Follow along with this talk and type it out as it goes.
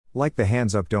Like the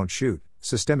hands up don't shoot,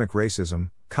 systemic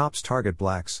racism, cops target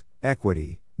blacks,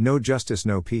 equity, no justice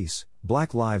no peace,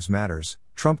 Black Lives Matters,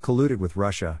 Trump colluded with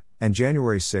Russia, and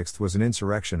January 6th was an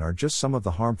insurrection are just some of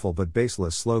the harmful but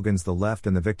baseless slogans the left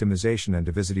and the victimization and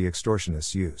divisity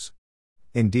extortionists use.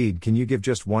 Indeed, can you give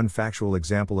just one factual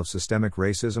example of systemic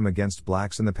racism against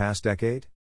blacks in the past decade?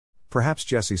 Perhaps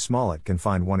Jesse Smollett can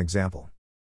find one example.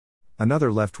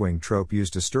 Another left-wing trope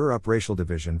used to stir up racial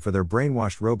division for their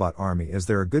brainwashed robot army is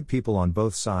there are good people on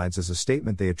both sides is a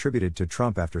statement they attributed to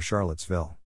Trump after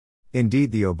Charlottesville.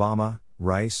 Indeed, the Obama,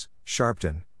 Rice,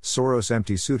 Sharpton, Soros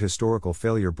empty suit historical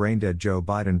failure brain-dead Joe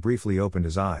Biden briefly opened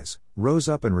his eyes, rose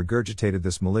up and regurgitated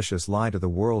this malicious lie to the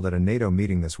world at a NATO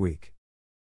meeting this week.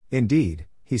 Indeed,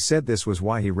 he said this was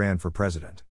why he ran for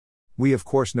president. We of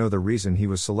course know the reason he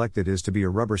was selected is to be a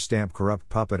rubber-stamp corrupt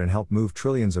puppet and help move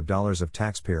trillions of dollars of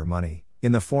taxpayer money,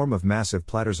 in the form of massive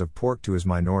platters of pork to his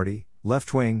minority,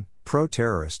 left-wing,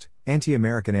 pro-terrorist,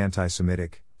 anti-American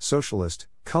anti-Semitic, socialist,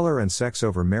 color and sex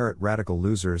over merit radical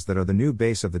losers that are the new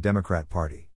base of the Democrat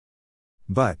Party.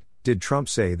 But, did Trump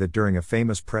say that during a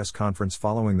famous press conference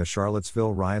following the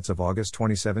Charlottesville riots of August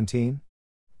 2017?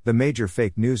 The major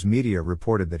fake news media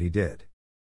reported that he did.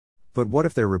 But what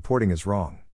if their reporting is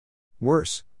wrong?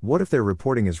 Worse, what if their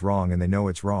reporting is wrong and they know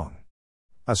it's wrong?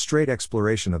 A straight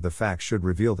exploration of the facts should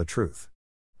reveal the truth.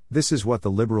 This is what the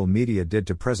liberal media did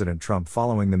to President Trump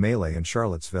following the melee in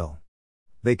Charlottesville.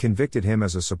 They convicted him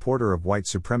as a supporter of white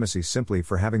supremacy simply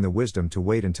for having the wisdom to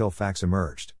wait until facts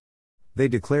emerged. They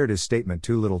declared his statement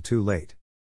too little too late.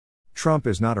 Trump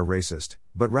is not a racist,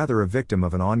 but rather a victim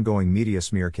of an ongoing media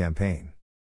smear campaign.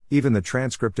 Even the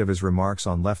transcript of his remarks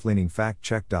on left-leaning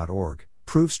factcheck.org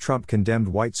proves Trump condemned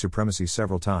white supremacy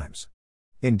several times.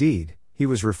 Indeed, he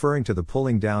was referring to the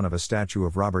pulling down of a statue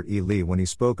of Robert E. Lee when he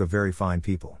spoke of very fine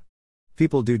people.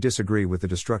 People do disagree with the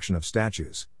destruction of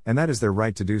statues, and that is their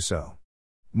right to do so.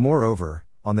 Moreover,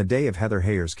 on the day of Heather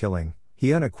Heyer's killing,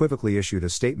 he unequivocally issued a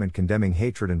statement condemning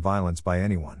hatred and violence by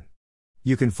anyone.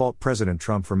 You can fault President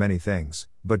Trump for many things,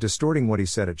 but distorting what he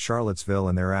said at Charlottesville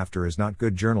and thereafter is not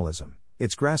good journalism,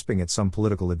 it's grasping at some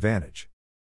political advantage.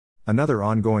 Another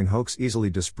ongoing hoax easily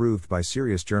disproved by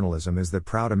serious journalism is that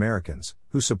proud Americans,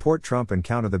 who support Trump and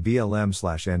counter the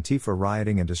BLM/Antifa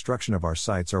rioting and destruction of our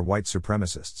sites are white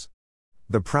supremacists.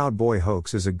 The Proud Boy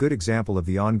hoax is a good example of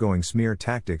the ongoing smear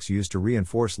tactics used to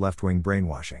reinforce left-wing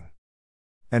brainwashing.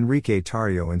 Enrique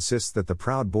Tarrio insists that the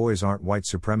Proud Boys aren't white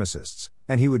supremacists,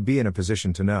 and he would be in a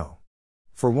position to know.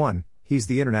 For one, he's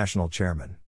the international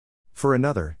chairman. For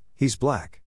another, he's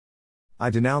black. I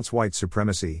denounce white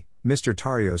supremacy, Mr.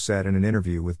 Tarrio said in an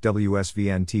interview with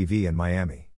WSVN TV in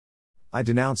Miami. I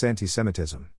denounce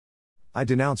anti-Semitism. I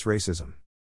denounce racism.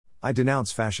 I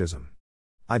denounce fascism.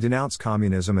 I denounce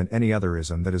communism and any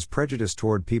otherism that is prejudiced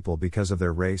toward people because of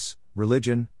their race,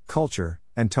 religion, culture,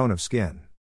 and tone of skin.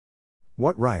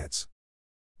 What riots?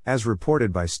 As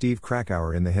reported by Steve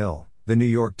Krakauer in The Hill, the New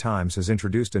York Times has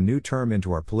introduced a new term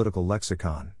into our political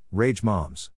lexicon, rage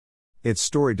moms. Its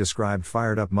story described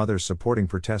fired-up mothers supporting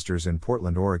protesters in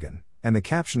Portland, Oregon, and the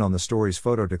caption on the story's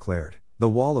photo declared, "The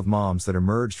wall of moms that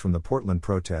emerged from the Portland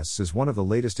protests is one of the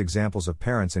latest examples of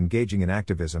parents engaging in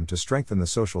activism to strengthen the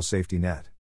social safety net."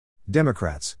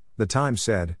 Democrats, the Times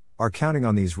said, are counting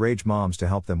on these rage moms to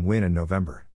help them win in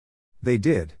November. They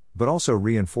did, but also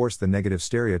reinforced the negative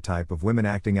stereotype of women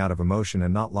acting out of emotion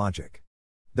and not logic.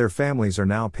 Their families are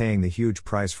now paying the huge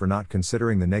price for not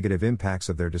considering the negative impacts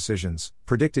of their decisions,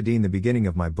 predicted in the beginning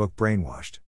of my book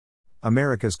Brainwashed.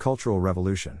 America's Cultural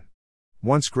Revolution.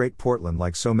 Once great Portland,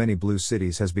 like so many blue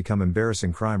cities, has become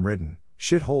embarrassing crime-ridden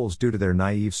shitholes due to their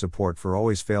naive support for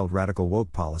always failed radical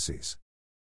woke policies.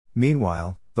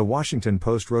 Meanwhile, the Washington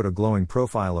Post wrote a glowing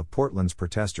profile of Portland's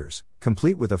protesters,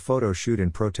 complete with a photo shoot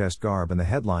in protest garb and the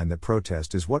headline that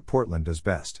protest is what Portland does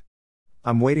best.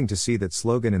 I'm waiting to see that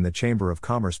slogan in the Chamber of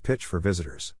Commerce pitch for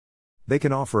visitors. They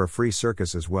can offer a free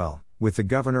circus as well, with the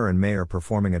governor and mayor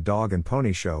performing a dog and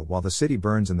pony show while the city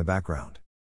burns in the background.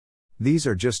 These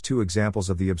are just two examples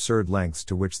of the absurd lengths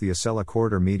to which the Acela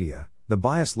Corridor media, the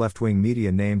biased left-wing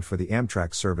media named for the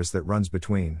Amtrak service that runs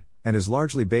between, and is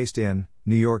largely based in,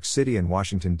 New York City and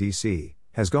Washington, D.C.,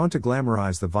 has gone to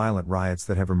glamorize the violent riots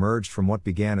that have emerged from what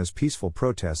began as peaceful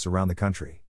protests around the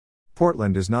country.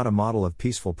 Portland is not a model of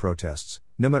peaceful protests,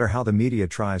 no matter how the media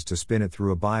tries to spin it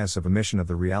through a bias of omission of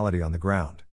the reality on the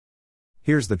ground.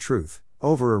 Here's the truth: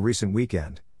 over a recent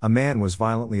weekend, a man was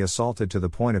violently assaulted to the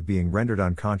point of being rendered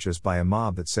unconscious by a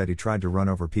mob that said he tried to run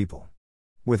over people.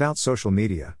 Without social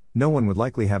media, no one would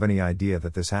likely have any idea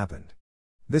that this happened.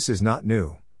 This is not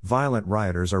new. Violent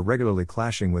rioters are regularly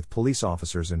clashing with police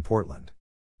officers in Portland.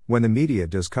 When the media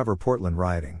does cover Portland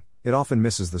rioting, it often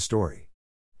misses the story.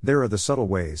 There are the subtle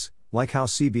ways, like how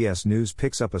CBS News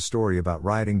picks up a story about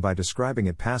rioting by describing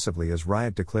it passively as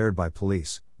riot declared by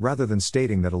police, rather than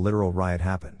stating that a literal riot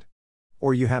happened.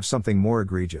 Or you have something more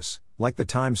egregious, like the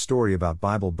Times story about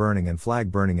Bible burning and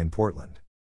flag burning in Portland.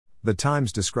 The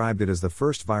Times described it as the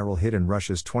first viral hit in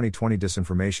Russia's 2020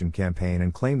 disinformation campaign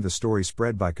and claimed the story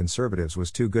spread by conservatives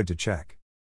was too good to check.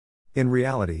 In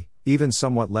reality, even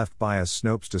somewhat left-biased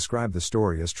Snopes described the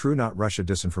story as true not Russia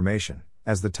disinformation,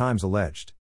 as the Times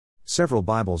alleged. Several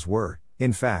Bibles were,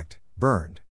 in fact,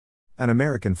 burned. An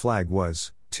American flag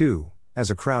was, too,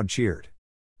 as a crowd cheered.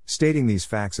 Stating these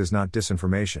facts is not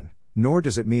disinformation, nor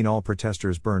does it mean all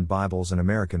protesters burned Bibles and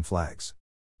American flags.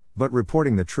 But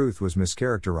reporting the truth was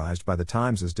mischaracterized by the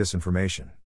Times as disinformation.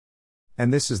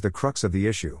 And this is the crux of the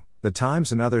issue. The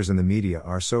Times and others in the media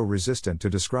are so resistant to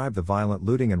describe the violent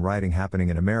looting and rioting happening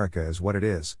in America as what it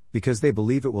is, because they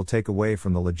believe it will take away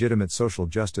from the legitimate social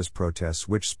justice protests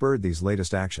which spurred these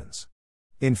latest actions.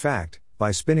 In fact, by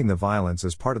spinning the violence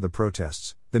as part of the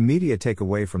protests, the media take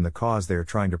away from the cause they are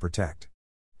trying to protect.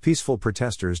 Peaceful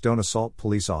protesters don't assault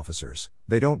police officers,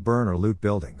 they don't burn or loot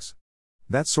buildings.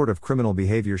 That sort of criminal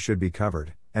behavior should be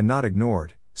covered, and not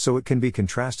ignored, so it can be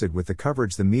contrasted with the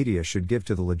coverage the media should give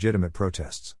to the legitimate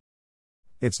protests.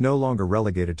 It's no longer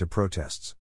relegated to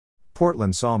protests.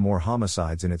 Portland saw more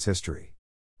homicides in its history.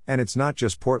 And it's not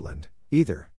just Portland,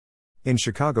 either. In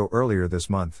Chicago earlier this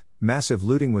month, massive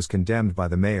looting was condemned by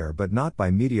the mayor but not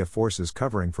by media forces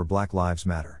covering for Black Lives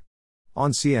Matter.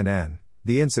 On CNN,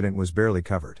 the incident was barely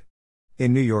covered.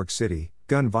 In New York City,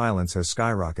 gun violence has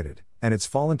skyrocketed, and it's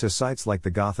fallen to sites like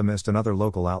The Gothamist and other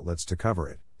local outlets to cover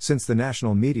it, since the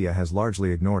national media has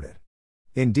largely ignored it.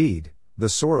 Indeed, the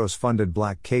Soros-funded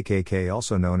Black KKK,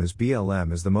 also known as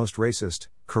BLM, is the most racist,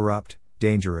 corrupt,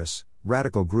 dangerous,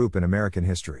 radical group in American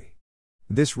history.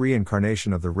 This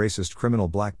reincarnation of the racist criminal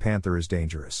Black Panther is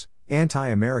dangerous,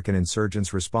 anti-American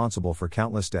insurgents responsible for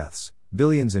countless deaths,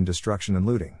 billions in destruction and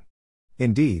looting.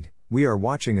 Indeed, we are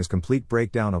watching a complete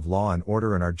breakdown of law and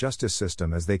order in our justice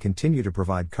system as they continue to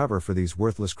provide cover for these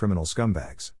worthless criminal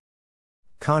scumbags.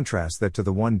 Contrast that to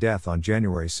the one death on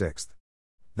January 6.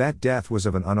 That death was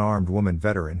of an unarmed woman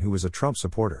veteran who was a Trump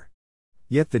supporter.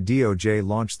 Yet the DOJ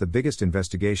launched the biggest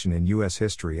investigation in U.S.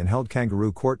 history and held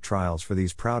kangaroo court trials for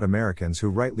these proud Americans who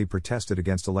rightly protested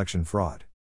against election fraud.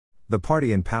 The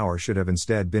party in power should have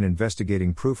instead been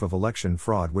investigating proof of election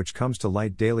fraud, which comes to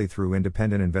light daily through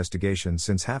independent investigations,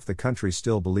 since half the country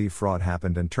still believe fraud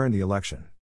happened and turned the election.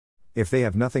 If they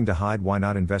have nothing to hide, why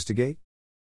not investigate?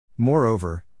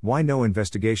 Moreover, why no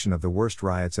investigation of the worst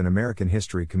riots in American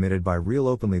history committed by real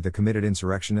openly the committed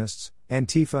insurrectionists,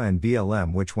 Antifa and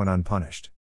BLM, which went unpunished?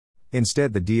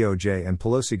 Instead, the DOJ and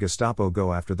Pelosi Gestapo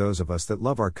go after those of us that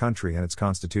love our country and its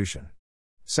Constitution.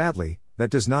 Sadly,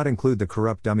 that does not include the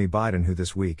corrupt dummy Biden, who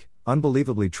this week,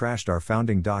 unbelievably trashed our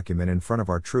founding document in front of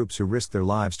our troops who risked their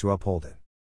lives to uphold it.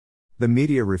 The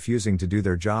media refusing to do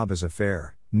their job as a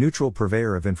fair, neutral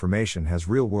purveyor of information has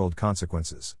real-world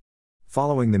consequences.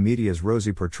 Following the media's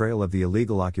rosy portrayal of the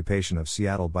illegal occupation of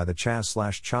Seattle by the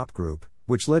Chaz/CHOP group,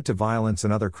 which led to violence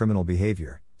and other criminal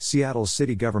behavior, Seattle's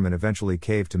city government eventually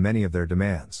caved to many of their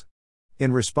demands.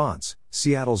 In response,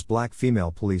 Seattle's black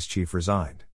female police chief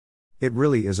resigned. It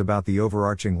really is about the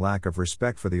overarching lack of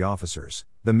respect for the officers,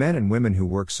 the men and women who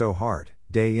work so hard,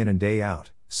 day in and day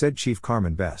out, said Chief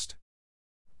Carmen Best.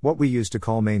 What we used to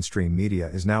call mainstream media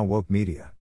is now woke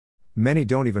media. Many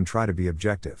don't even try to be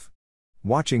objective.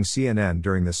 Watching CNN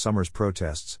during this summer's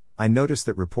protests, I noticed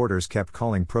that reporters kept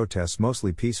calling protests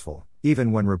mostly peaceful,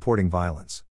 even when reporting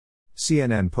violence.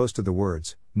 CNN posted the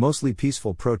words, "mostly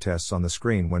peaceful protests" on the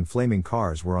screen when flaming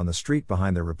cars were on the street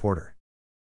behind their reporter.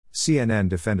 CNN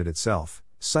defended itself,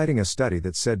 citing a study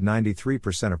that said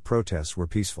 93% of protests were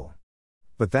peaceful.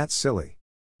 But that's silly.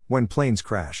 When planes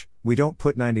crash, we don't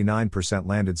put 99%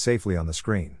 landed safely on the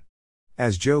screen.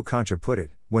 As Joe Concha put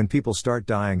it, when people start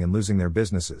dying and losing their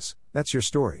businesses, that's your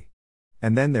story.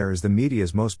 And then there is the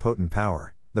media's most potent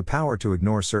power, the power to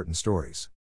ignore certain stories.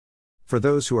 For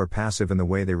those who are passive in the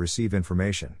way they receive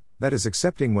information, that is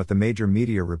accepting what the major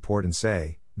media report and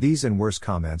say, these and worse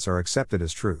comments are accepted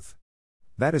as truth.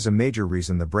 That is a major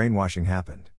reason the brainwashing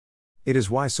happened. It is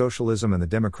why socialism and the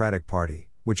Democratic Party,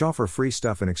 which offer free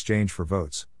stuff in exchange for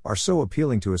votes, are so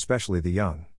appealing to especially the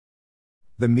young.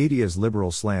 The media's liberal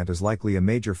slant is likely a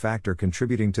major factor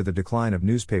contributing to the decline of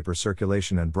newspaper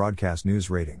circulation and broadcast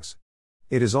news ratings.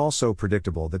 It is also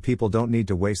predictable that people don't need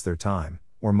to waste their time,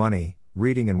 or money,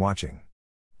 reading and watching.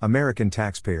 American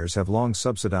taxpayers have long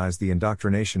subsidized the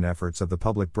indoctrination efforts of the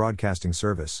Public Broadcasting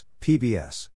Service,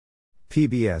 PBS.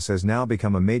 PBS has now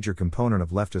become a major component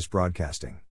of leftist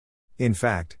broadcasting. In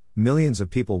fact, Millions of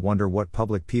people wonder what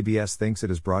public PBS thinks it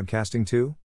is broadcasting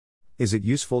to? Is it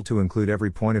useful to include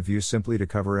every point of view simply to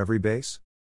cover every base?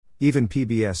 Even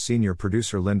PBS senior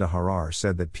producer Linda Harar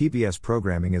said that PBS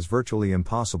programming is virtually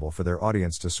impossible for their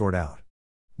audience to sort out.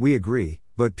 We agree,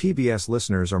 but PBS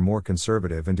listeners are more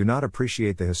conservative and do not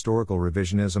appreciate the historical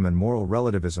revisionism and moral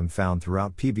relativism found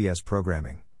throughout PBS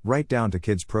programming, right down to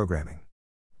kids' programming.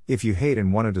 If you hate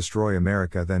and want to destroy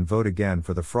America, then vote again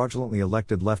for the fraudulently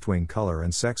elected left-wing color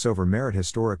and sex over merit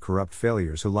historic corrupt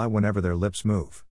failures who lie whenever their lips move.